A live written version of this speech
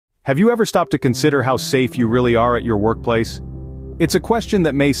Have you ever stopped to consider how safe you really are at your workplace? It's a question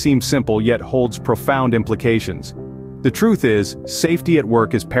that may seem simple yet holds profound implications. The truth is, safety at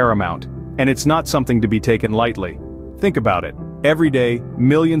work is paramount, and it's not something to be taken lightly. Think about it. Every day,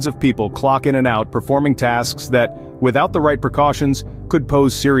 millions of people clock in and out performing tasks that, without the right precautions, could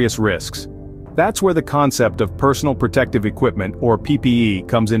pose serious risks. That's where the concept of personal protective equipment, or PPE,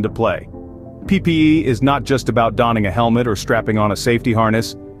 comes into play. PPE is not just about donning a helmet or strapping on a safety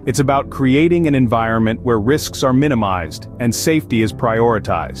harness. It's about creating an environment where risks are minimized and safety is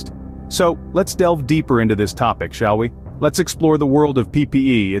prioritized. So, let's delve deeper into this topic, shall we? Let's explore the world of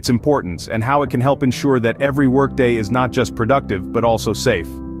PPE, its importance, and how it can help ensure that every workday is not just productive but also safe.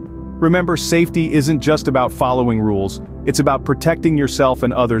 Remember, safety isn't just about following rules, it's about protecting yourself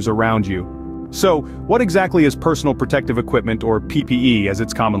and others around you. So, what exactly is personal protective equipment, or PPE as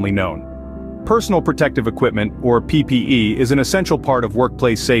it's commonly known? Personal protective equipment, or PPE, is an essential part of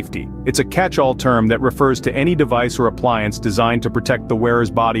workplace safety. It's a catch-all term that refers to any device or appliance designed to protect the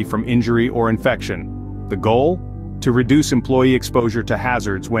wearer's body from injury or infection. The goal? To reduce employee exposure to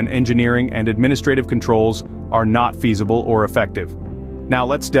hazards when engineering and administrative controls are not feasible or effective. Now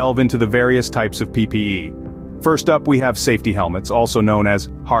let's delve into the various types of PPE. First up, we have safety helmets, also known as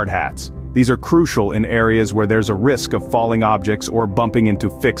hard hats. These are crucial in areas where there's a risk of falling objects or bumping into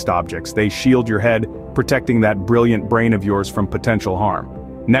fixed objects. They shield your head, protecting that brilliant brain of yours from potential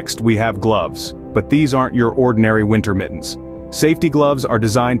harm. Next, we have gloves, but these aren't your ordinary winter mittens. Safety gloves are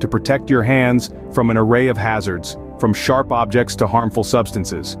designed to protect your hands from an array of hazards, from sharp objects to harmful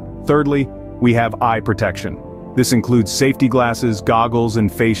substances. Thirdly, we have eye protection. This includes safety glasses, goggles,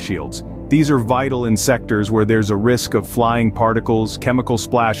 and face shields. These are vital in sectors where there's a risk of flying particles, chemical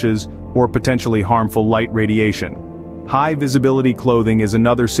splashes, or potentially harmful light radiation. High-visibility clothing is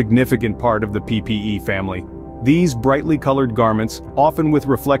another significant part of the PPE family. These brightly colored garments, often with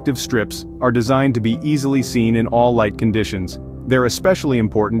reflective strips, are designed to be easily seen in all light conditions. They're especially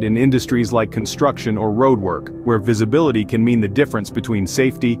important in industries like construction or roadwork, where visibility can mean the difference between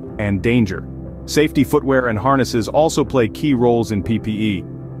safety and danger. Safety footwear and harnesses also play key roles in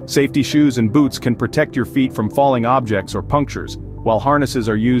PPE. Safety shoes and boots can protect your feet from falling objects or punctures, while harnesses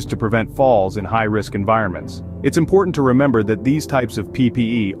are used to prevent falls in high-risk environments. It's important to remember that these types of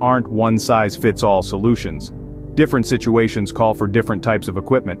PPE aren't one-size-fits-all solutions. Different situations call for different types of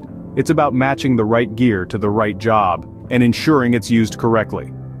equipment. It's about matching the right gear to the right job, and ensuring it's used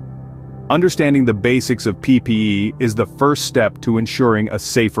correctly. Understanding the basics of PPE is the first step to ensuring a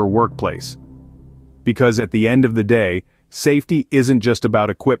safer workplace. Because at the end of the day, safety isn't just about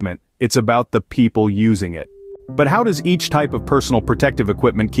equipment, it's about the people using it. But how does each type of personal protective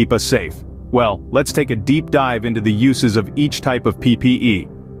equipment keep us safe? Well, let's take a deep dive into the uses of each type of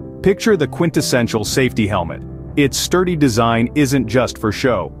PPE. Picture the quintessential safety helmet. Its sturdy design isn't just for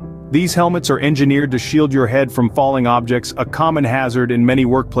show. These helmets are engineered to shield your head from falling objects, a common hazard in many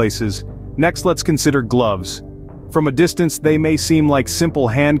workplaces. Next, let's consider gloves. From a distance, they may seem like simple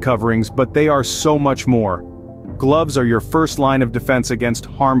hand coverings, but they are so much more. Gloves are your first line of defense against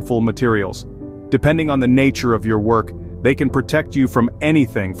harmful materials. Depending on the nature of your work, they can protect you from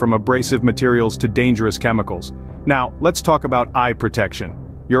anything from abrasive materials to dangerous chemicals. Now, let's talk about eye protection.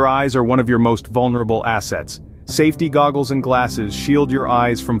 Your eyes are one of your most vulnerable assets. Safety goggles and glasses shield your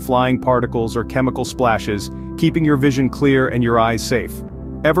eyes from flying particles or chemical splashes, keeping your vision clear and your eyes safe.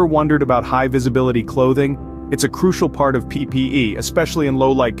 Ever wondered about high-visibility clothing? It's a crucial part of PPE, especially in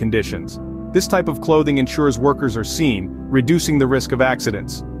low-light conditions. This type of clothing ensures workers are seen, reducing the risk of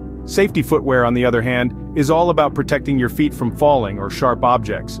accidents. Safety footwear, on the other hand, is all about protecting your feet from falling or sharp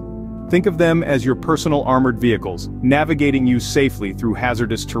objects. Think of them as your personal armored vehicles, navigating you safely through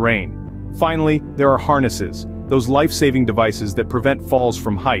hazardous terrain. Finally, there are harnesses, those life-saving devices that prevent falls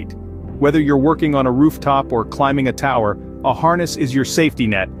from height. Whether you're working on a rooftop or climbing a tower, a harness is your safety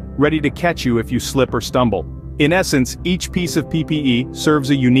net, ready to catch you if you slip or stumble. In essence, each piece of PPE serves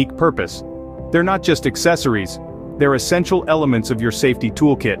a unique purpose. They're not just accessories, they're essential elements of your safety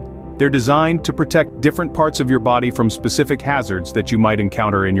toolkit. They're designed to protect different parts of your body from specific hazards that you might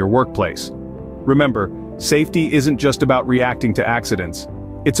encounter in your workplace. Remember, safety isn't just about reacting to accidents,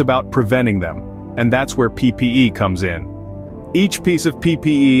 it's about preventing them, and that's where PPE comes in. Each piece of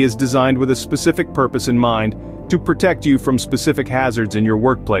PPE is designed with a specific purpose in mind to protect you from specific hazards in your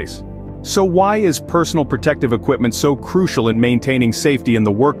workplace. So why is personal protective equipment so crucial in maintaining safety in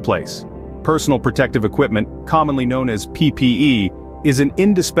the workplace? Personal protective equipment, commonly known as PPE, is an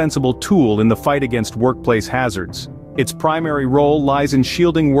indispensable tool in the fight against workplace hazards. Its primary role lies in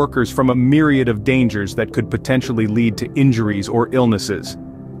shielding workers from a myriad of dangers that could potentially lead to injuries or illnesses.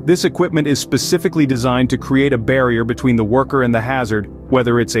 This equipment is specifically designed to create a barrier between the worker and the hazard,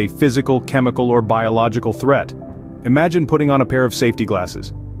 whether it's a physical, chemical, or biological threat. Imagine putting on a pair of safety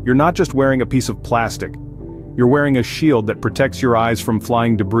glasses. You're not just wearing a piece of plastic. You're wearing a shield that protects your eyes from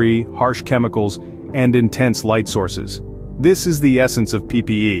flying debris, harsh chemicals, and intense light sources. This is the essence of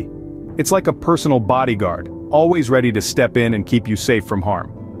PPE. It's like a personal bodyguard, always ready to step in and keep you safe from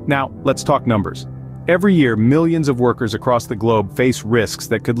harm. Now, let's talk numbers. Every year, millions of workers across the globe face risks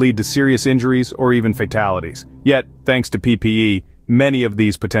that could lead to serious injuries or even fatalities. Yet, thanks to PPE, many of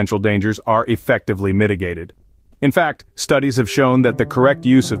these potential dangers are effectively mitigated. In fact, studies have shown that the correct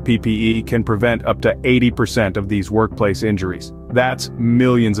use of PPE can prevent up to 80% of these workplace injuries. That's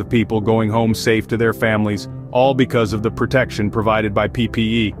millions of people going home safe to their families, all because of the protection provided by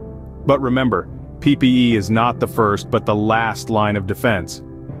PPE. But remember, PPE is not the first but the last line of defense.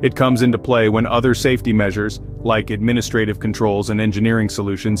 It comes into play when other safety measures, like administrative controls and engineering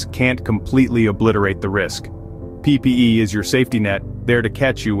solutions, can't completely obliterate the risk. PPE is your safety net, there to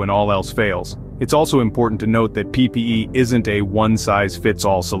catch you when all else fails. It's also important to note that PPE isn't a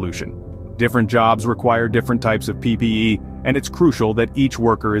one-size-fits-all solution. Different jobs require different types of PPE, and it's crucial that each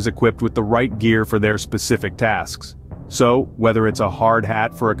worker is equipped with the right gear for their specific tasks. So, whether it's a hard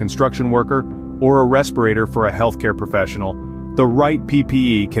hat for a construction worker or a respirator for a healthcare professional, the right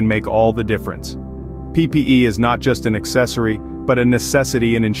PPE can make all the difference. PPE is not just an accessory, but a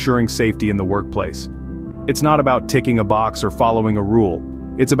necessity in ensuring safety in the workplace. It's not about ticking a box or following a rule.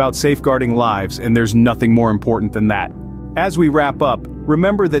 It's about safeguarding lives, and there's nothing more important than that. As we wrap up,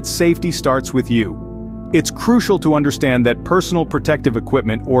 remember that safety starts with you. It's crucial to understand that personal protective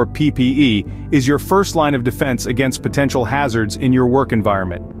equipment, or PPE, is your first line of defense against potential hazards in your work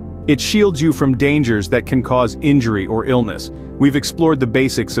environment. It shields you from dangers that can cause injury or illness. We've explored the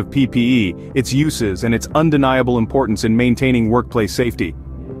basics of PPE, its uses, and its undeniable importance in maintaining workplace safety.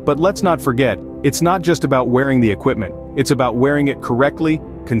 But let's not forget, it's not just about wearing the equipment, it's about wearing it correctly,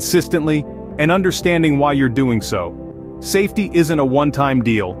 consistently, and understanding why you're doing so. Safety isn't a one-time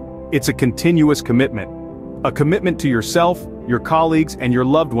deal, it's a continuous commitment. A commitment to yourself, your colleagues, and your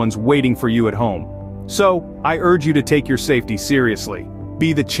loved ones waiting for you at home. So, I urge you to take your safety seriously.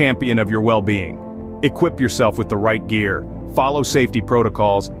 Be the champion of your well-being. Equip yourself with the right gear, follow safety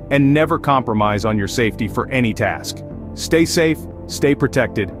protocols, and never compromise on your safety for any task. Stay safe, stay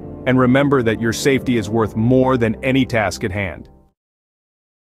protected, and remember that your safety is worth more than any task at hand.